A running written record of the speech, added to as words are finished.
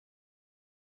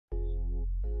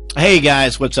Hey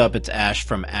guys, what's up? It's Ash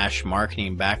from Ash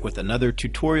Marketing back with another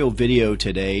tutorial video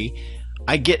today.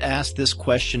 I get asked this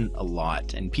question a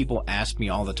lot, and people ask me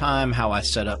all the time how I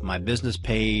set up my business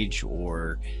page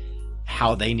or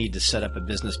how they need to set up a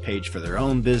business page for their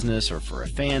own business or for a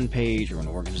fan page or an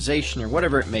organization or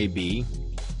whatever it may be.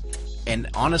 And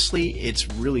honestly, it's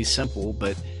really simple,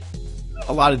 but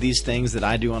a lot of these things that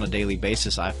I do on a daily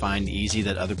basis I find easy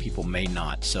that other people may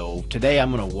not. So today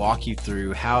I'm going to walk you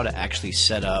through how to actually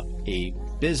set up a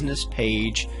business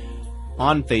page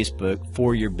on Facebook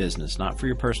for your business, not for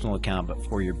your personal account, but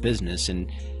for your business.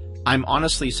 And I'm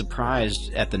honestly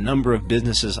surprised at the number of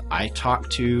businesses I talk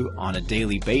to on a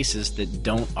daily basis that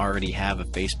don't already have a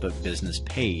Facebook business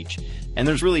page. And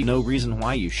there's really no reason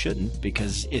why you shouldn't,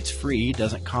 because it's free,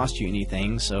 doesn't cost you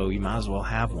anything, so you might as well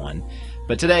have one.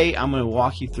 But today I'm going to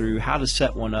walk you through how to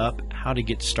set one up, how to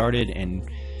get started, and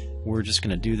we're just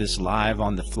going to do this live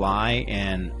on the fly.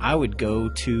 And I would go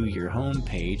to your home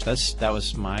page. That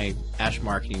was my Ash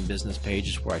Marketing business page,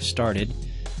 is where I started.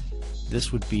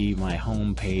 This would be my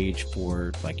home page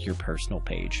for like your personal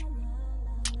page.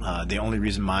 The only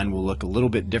reason mine will look a little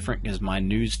bit different is my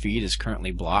news feed is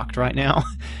currently blocked right now.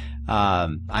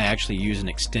 I actually use an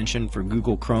extension for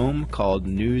Google Chrome called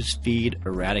Newsfeed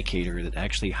Eradicator that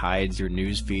actually hides your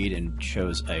news feed and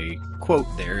shows a quote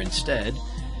there instead.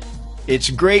 It's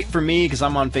great for me because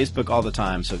I'm on Facebook all the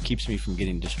time, so it keeps me from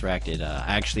getting distracted. I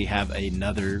actually have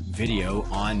another video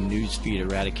on Newsfeed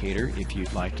Eradicator if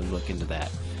you'd like to look into that.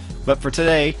 But for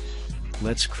today,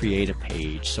 let's create a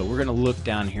page. So we're going to look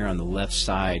down here on the left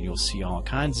side. You'll see all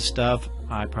kinds of stuff.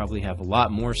 I probably have a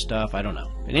lot more stuff. I don't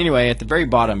know. But anyway, at the very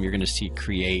bottom, you're going to see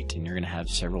create, and you're going to have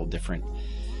several different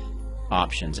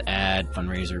options. Add,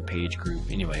 fundraiser, page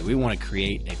group. Anyway, we want to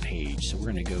create a page. So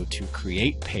we're going to go to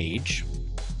create page.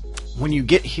 When you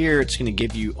get here, it's going to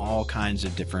give you all kinds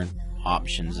of different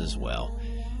options as well.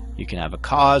 You can have a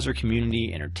cause or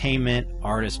community, entertainment,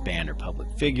 artist, band or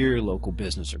public figure, local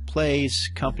business or place,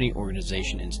 company,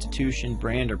 organization, institution,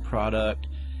 brand or product.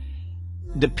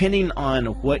 Depending on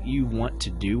what you want to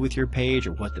do with your page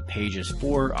or what the page is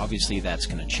for, obviously that's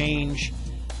going to change.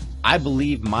 I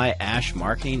believe my Ash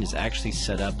Marketing is actually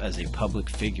set up as a public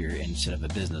figure instead of a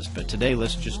business, but today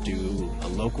let's just do a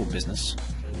local business.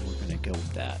 We're going to go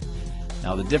with that.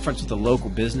 Now the difference with a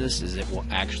local business is it will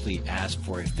actually ask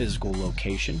for a physical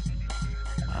location,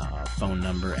 phone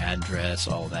number, address,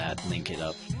 all that, link it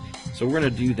up. So we're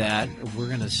going to do that. We're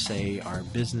going to say our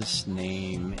business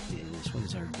name is, what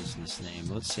is our business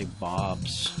name? Let's say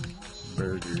Bob's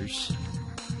Burgers.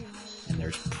 And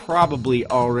there's probably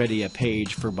already a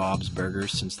page for Bob's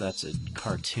Burgers since that's a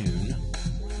cartoon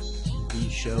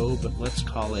TV show, but let's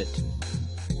call it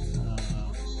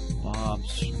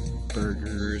Bob's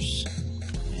Burgers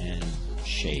and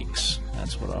Shakes.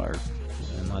 That's what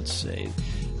and let's say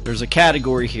there's a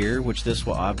category here, which this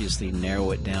will obviously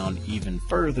narrow it down even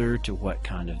further to what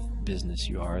kind of business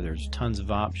you are. There's tons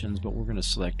of options, but we're going to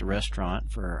select a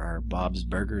restaurant for our Bob's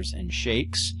Burgers and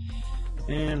Shakes,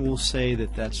 and we'll say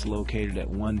that that's located at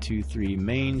 123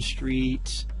 Main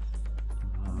Street.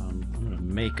 I'm going to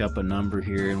make up a number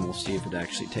here and we'll see if it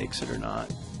actually takes it or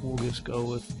not. We'll just go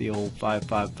with the old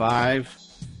 555.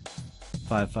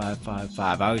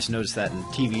 5555. I always notice that in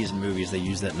TVs and movies they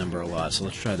use that number a lot, so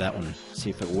let's try that one, see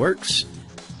if it works.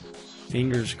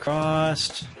 Fingers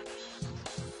crossed.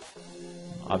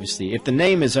 Obviously, if the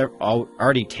name is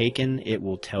already taken, it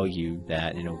will tell you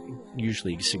that. It'll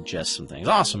usually suggest some things.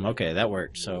 Awesome, okay, that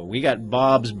worked. So we got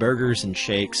Bob's Burgers and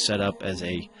Shakes set up as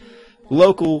a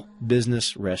local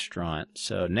business restaurant.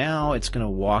 So now it's going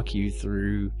to walk you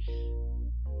through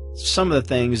some of the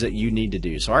things that you need to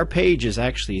do. So our page is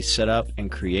actually set up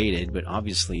and created, but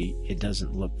obviously it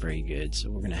doesn't look very good, so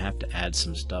we're going to have to add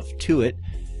some stuff to it.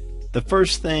 The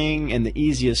first thing and the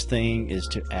easiest thing is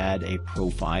to add a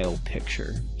profile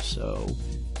picture. So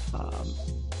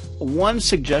one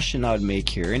suggestion I would make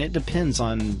here, and it depends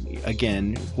on,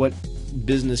 again, what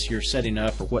business you're setting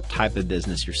up or what type of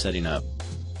business you're setting up,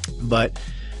 but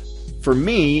for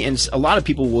me, and a lot of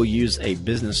people will use a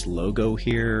business logo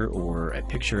here or a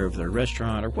picture of their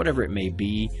restaurant or whatever it may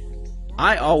be.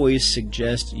 I always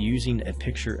suggest using a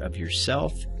picture of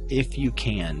yourself if you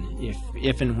can,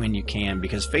 if and when you can,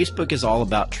 because Facebook is all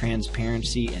about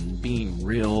transparency and being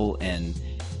real. And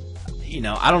you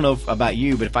know, I don't know about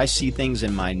you, but if I see things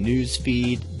in my news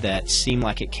feed that seem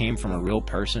like it came from a real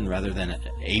person rather than an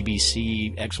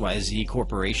ABC XYZ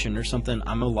corporation or something,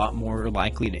 I'm a lot more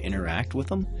likely to interact with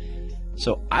them.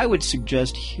 So I would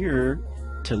suggest here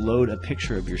to load a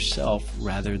picture of yourself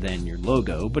rather than your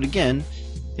logo. But again,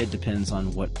 it depends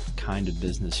on what kind of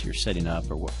business you're setting up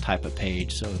or what type of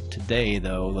page. So today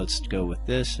though, let's go with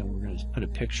this, and we're going to put a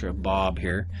picture of Bob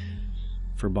here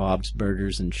for Bob's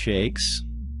Burgers and Shakes.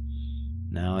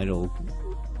 Now it'll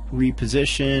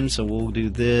reposition, so we'll do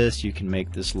this. You can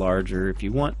make this larger if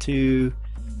you want to,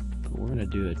 but we're going to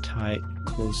do a tight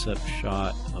close-up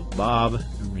shot of Bob,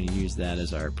 and we're going to use that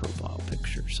as our profile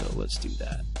picture. So let's do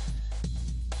that.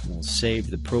 We'll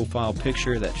save the profile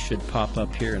picture. That should pop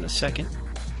up here in a second.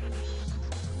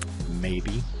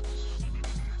 Maybe.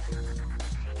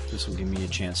 This will give me a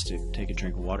chance to take a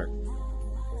drink of water.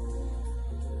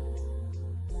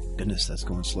 Goodness, that's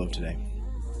going slow today.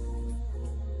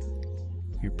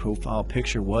 Your profile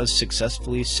picture was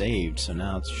successfully saved, so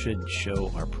now it should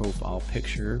show our profile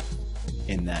picture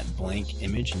in that blank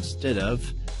image instead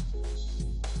of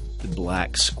the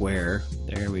black square.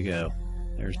 There we go.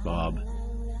 There's Bob.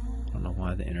 I don't know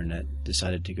why the internet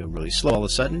decided to go really slow all of a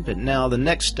sudden, but now the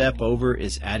next step over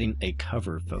is adding a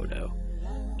cover photo.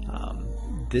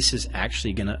 This is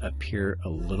actually going to appear a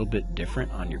little bit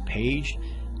different on your page.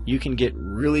 You can get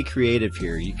really creative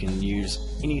here. You can use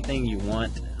anything you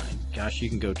want. Gosh, you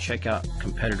can go check out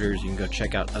competitors, you can go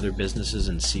check out other businesses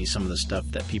and see some of the stuff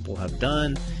that people have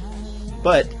done,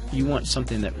 but you want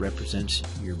something that represents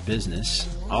your business.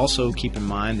 Also keep in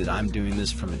mind that I'm doing this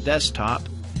from a desktop,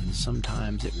 and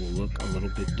sometimes it will look a little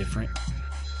bit different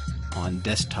on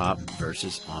desktop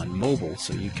versus on mobile,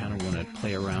 so you kind of want to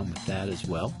play around with that as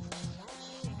well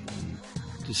and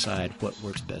decide what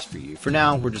works best for you. For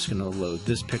now, we're just going to load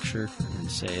this picture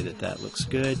and say that that looks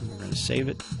good. We're going to save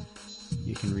it.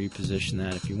 You can reposition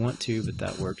that if you want to, but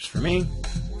that works for me.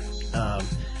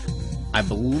 I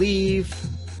believe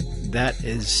that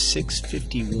is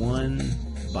 651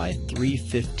 by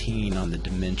 315 on the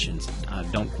dimensions.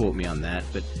 Don't quote me on that,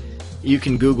 but you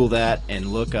can Google that and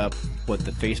look up what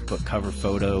the Facebook cover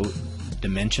photo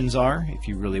dimensions are if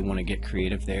you really want to get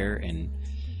creative there.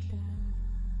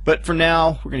 But for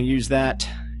now, we're going to use that,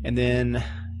 and then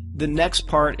the next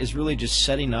part is really just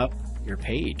setting up your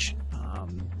page.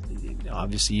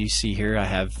 Obviously, you see here I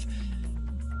have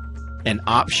an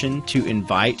option to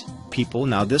invite people.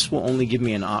 Now, this will only give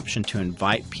me an option to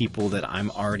invite people that I'm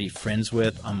already friends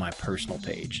with on my personal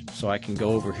page. So I can go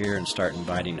over here and start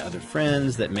inviting other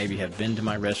friends that maybe have been to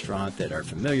my restaurant, that are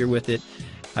familiar with it.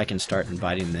 I can start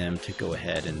inviting them to go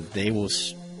ahead, and they will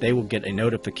get a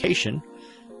notification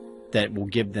that will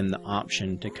give them the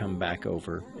option to come back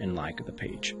over and like the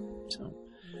page. So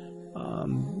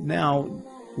now,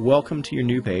 welcome to your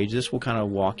new page. This will kind of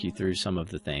walk you through some of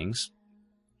the things.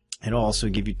 It'll also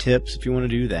give you tips if you want to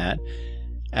do that.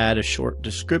 Add a short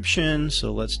description,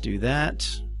 so let's do that.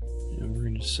 And we're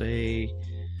going to say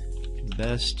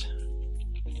best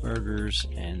burgers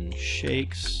and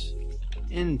shakes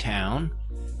in town.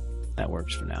 That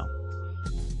works for now.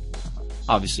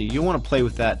 Obviously, you want to play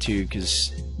with that too,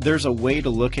 because there's a way to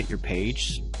look at your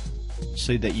page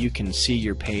so that you can see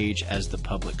your page as the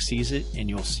public sees it, and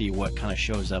you'll see what kind of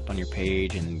shows up on your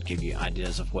page and give you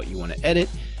ideas of what you want to edit.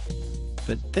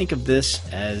 But think of this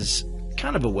as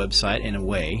kind of a website in a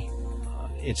way.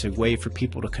 It's a way for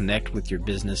people to connect with your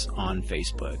business on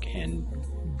Facebook and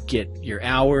get your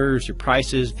hours, your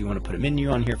prices. If you want to put a menu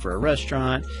on here for a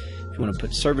restaurant, if you want to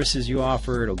put services you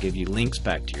offer, it'll give you links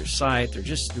back to your site. There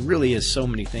just really is so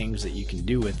many things that you can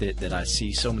do with it that I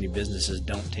see so many businesses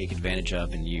don't take advantage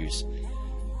of and use.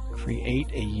 Create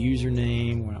a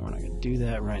username. We're not going to do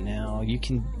that right now. You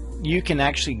can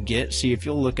actually see if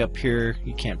you'll look up here,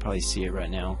 you can't probably see it right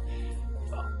now.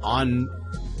 On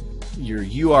your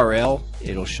URL,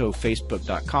 it'll show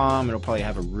facebook.com. It'll probably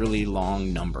have a really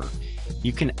long number.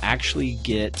 You can actually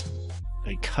get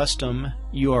a custom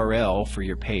URL for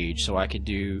your page. So I could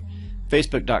do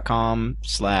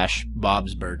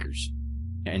facebook.com/Bob's Burgers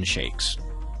and Shakes.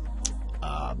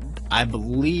 I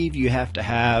believe you have to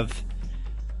have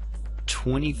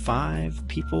 25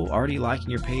 people already liking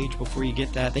your page before you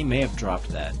get that. They may have dropped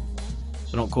that,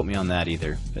 so don't quote me on that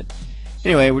either. But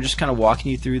anyway, we're just kind of walking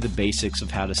you through the basics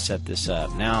of how to set this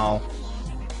up. Now,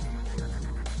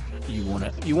 you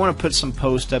want to put some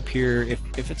post up here.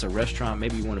 If it's a restaurant,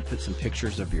 maybe you want to put some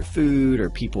pictures of your food or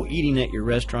people eating at your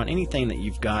restaurant, anything that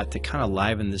you've got to kind of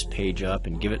liven this page up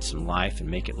and give it some life and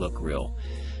make it look real.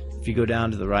 If you go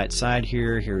down to the right side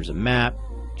here, here's a map.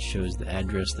 It shows the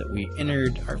address that we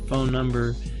entered, our phone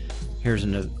number. Here's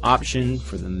an option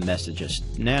for the message us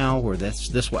now, where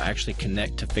this will actually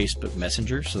connect to Facebook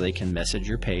Messenger so they can message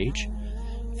your page.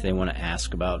 If they want to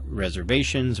ask about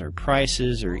reservations or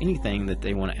prices or anything that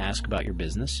they want to ask about your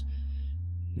business.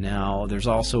 Now, there's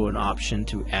also an option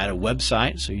to add a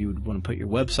website, so you would want to put your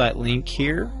website link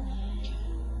here.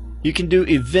 You can do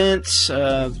events.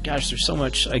 Gosh, there's so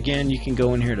much. Again, you can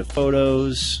go in here to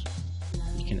photos.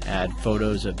 You can add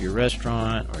photos of your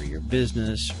restaurant or your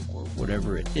business or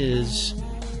whatever it is.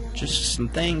 Just some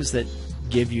things that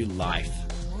give you life.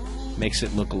 Makes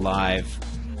it look alive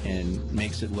and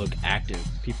makes it look active.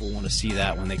 People want to see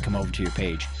that when they come over to your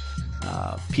page.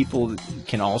 People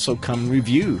can also come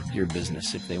review your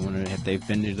business if they want to. If they've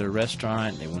been to their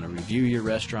restaurant, they want to review your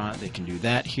restaurant. They can do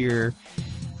that here.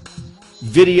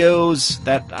 Videos,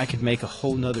 that I could make a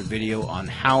whole nother video on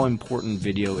how important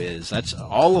video is. That's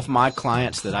all of my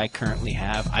clients that I currently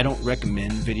have. I don't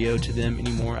recommend video to them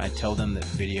anymore. I tell them that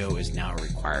video is now a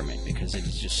requirement because it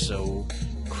is just so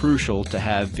crucial to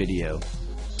have video.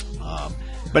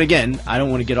 But again, I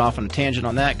don't want to get off on a tangent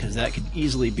on that because that could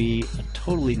easily be a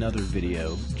totally another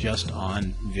video just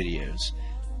on videos.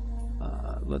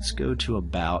 Let's go to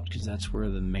About, because that's where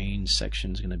the main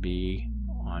section is going to be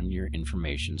on your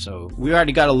information. So we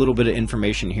already got a little bit of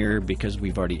information here because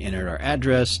we've already entered our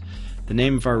address, the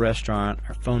name of our restaurant,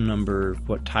 our phone number,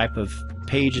 what type of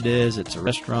page it is. It's a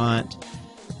restaurant.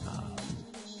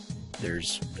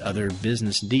 There's other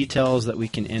business details that we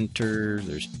can enter.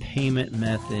 There's payment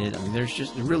method. I mean, there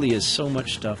really is so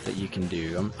much stuff that you can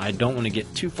do. I don't want to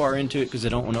get too far into it because I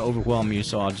don't want to overwhelm you,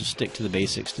 so I'll just stick to the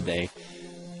basics today.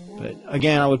 But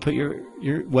again, I would put your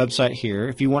website here.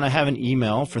 If you want to have an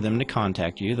email for them to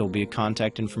contact you, there'll be a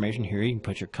contact information here. You can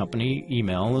put your company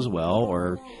email as well,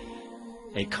 or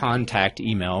a contact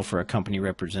email for a company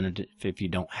representative if you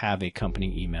don't have a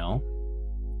company email.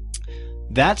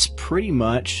 That's pretty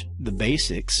much the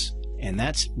basics, and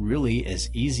that's really as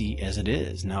easy as it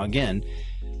is. Now again,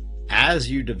 as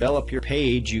you develop your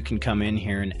page, you can come in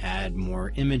here and add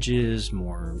more images,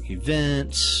 more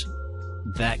events,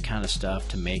 that kind of stuff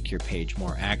to make your page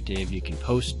more active. You can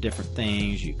post different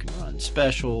things, you can run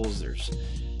specials, there's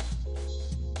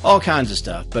all kinds of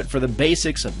stuff. But for the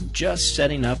basics of just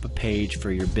setting up a page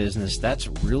for your business, that's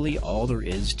really all there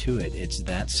is to it. It's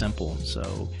that simple.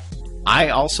 So I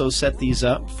also set these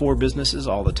up for businesses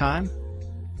all the time.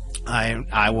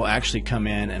 I will actually come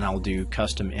in and I'll do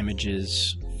custom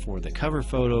images for the cover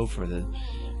photo, for the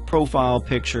profile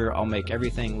picture. I'll make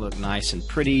everything look nice and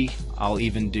pretty. I'll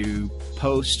even do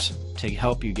posts to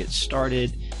help you get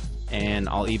started, and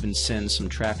I'll even send some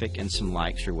traffic and some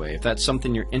likes your way. If that's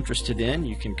something you're interested in,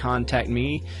 you can contact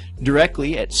me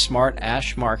directly at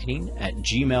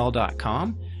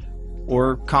smartashmarketing@gmail.com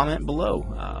or comment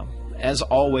below. As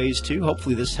always, too,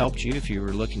 hopefully this helped you if you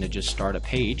were looking to just start a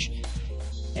page.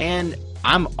 And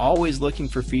I'm always looking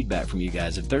for feedback from you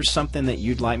guys. If there's something that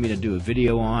you'd like me to do a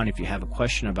video on, if you have a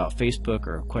question about Facebook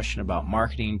or a question about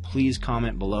marketing, please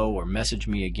comment below or message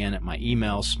me again at my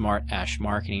email,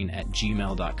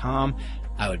 smartashmarketing@gmail.com.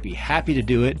 I would be happy to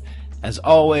do it. As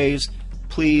always,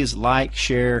 please like,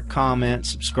 share, comment,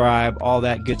 subscribe, all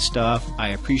that good stuff. I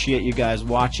appreciate you guys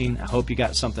watching. I hope you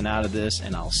got something out of this,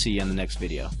 and I'll see you in the next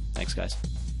video. Thanks, guys.